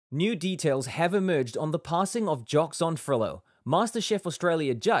New details have emerged on the passing of Jock Zonzfrillo, MasterChef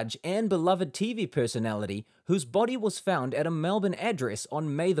Australia judge and beloved TV personality, whose body was found at a Melbourne address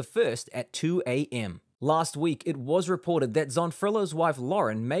on May the 1st at 2 a.m. Last week, it was reported that Zonzfrillo's wife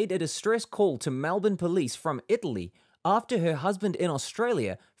Lauren made a distress call to Melbourne police from Italy after her husband in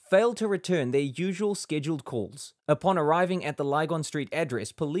Australia failed to return their usual scheduled calls. Upon arriving at the Lygon Street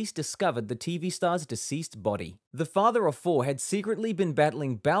address, police discovered the TV star's deceased body. The father of four had secretly been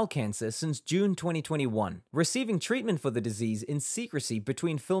battling bowel cancer since June 2021, receiving treatment for the disease in secrecy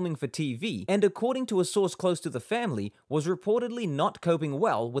between filming for TV, and according to a source close to the family, was reportedly not coping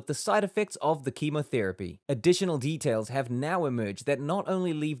well with the side effects of the chemotherapy. Additional details have now emerged that not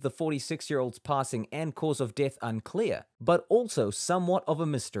only leave the 46-year-old's passing and cause of death unclear, but also somewhat of a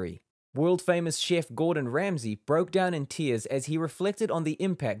mystery. World-famous chef Gordon Ramsay broke down in tears as he reflected on the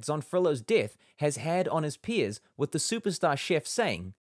impact Zonzfrillo's death has had on his peers, with the superstar chef saying,